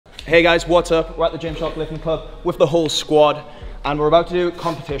Hey guys, what's up? We're at the Gymshark Lifting Club with the whole squad and we're about to do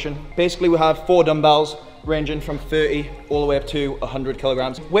competition. Basically we have 4 dumbbells ranging from 30 all the way up to 100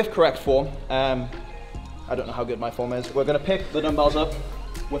 kilograms with correct form. I don't know how good my form is. We're going to pick the dumbbells up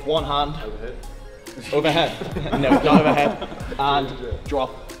with one hand. Overhead. No, not overhead. And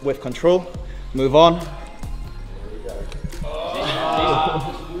drop with control. Move on.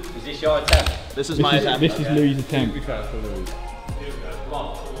 Is this your attempt? This is my attempt. This is Louis' attempt.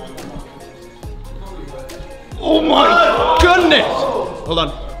 Oh my goodness! Hold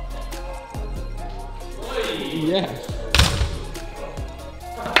on. Yes.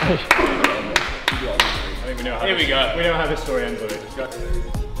 Here we go. We know how this story ends on it.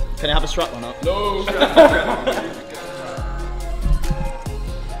 Can I have a strap or not? No.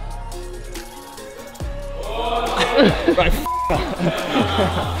 Right.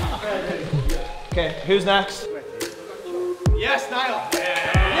 Okay, who's next? Yes, Nile.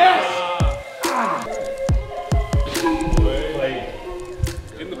 Yes!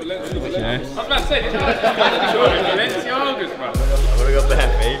 I was about to say, I'm going to go for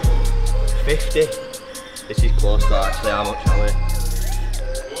heavy. 50. This is close to actually how much are we?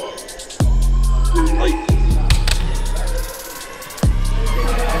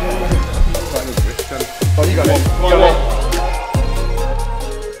 Oh, you got it.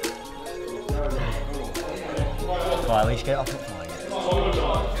 Well, at least get it off the fly.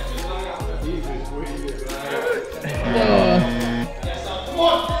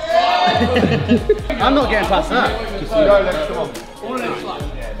 I'm not getting past that.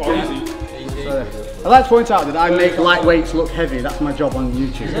 I'd like to point out that I make lightweights look heavy. That's my job on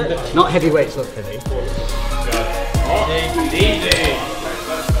YouTube. Not heavyweights look heavy. Easy.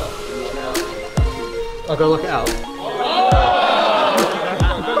 I'll go look it out.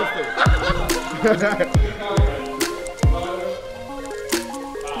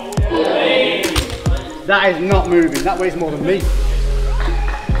 That is not moving. That weighs more than me.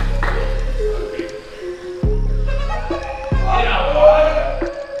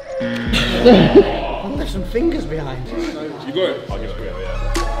 I'll lift some fingers behind. You got it? I'll just grab it,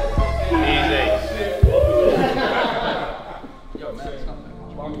 yeah.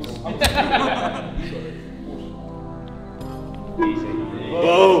 Easy.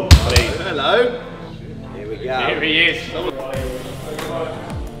 Whoa! Hello. Here we go. Here he is.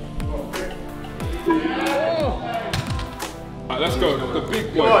 Right, let's go. The big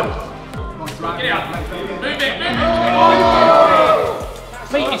boy. Get out. Move it.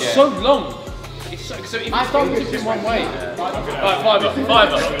 Mate, it's so long. It's so if you start tipping one way. Alright, fiver.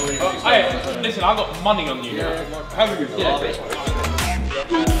 Hey, listen, I've got money on you. How are you?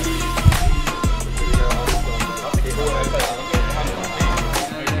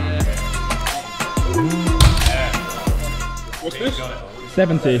 What's this?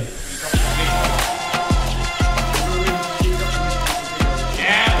 70.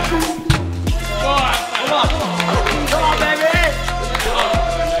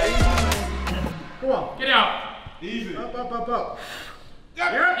 Get out! Easy. Up. Yeah!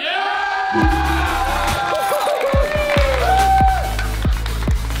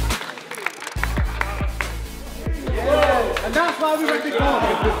 And that's why we went to corner.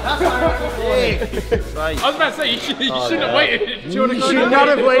 That's why I was about to say, you shouldn't have waited. you should not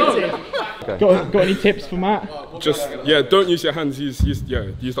have waited. Got any tips for Matt? Just, don't use your hands, use the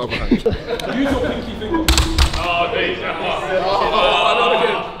other hand. Use your pinky finger. Oh, there you go.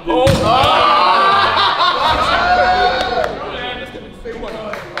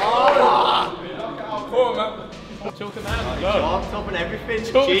 Talk and everything.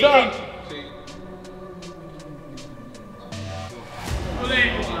 Cheating. Put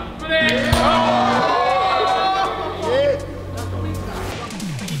it.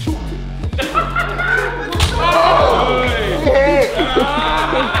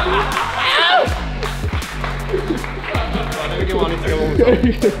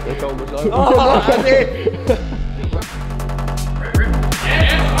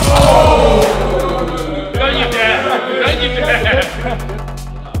 Don't you dare!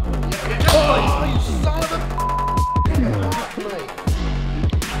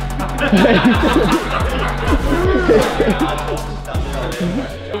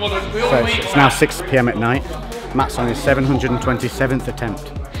 So it's now 6 PM at night. Matt's on his 727th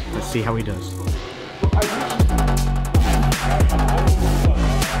attempt. Let's see how he does.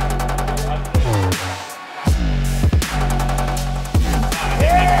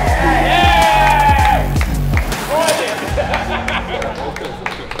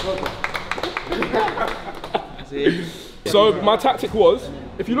 So my tactic was,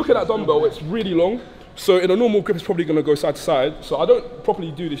 if you look at that dumbbell, it's really long. So in a normal grip, it's probably going to go side to side. So I don't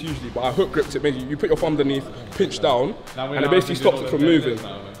properly do this usually, but I hook gripped it. Basically, you put your thumb underneath, pinch down, and it basically stops it from moving.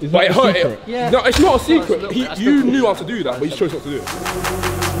 Is But that it a hurt. secret? No, it's not a secret. You knew how to do that, but you chose not to do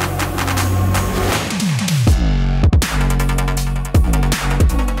it.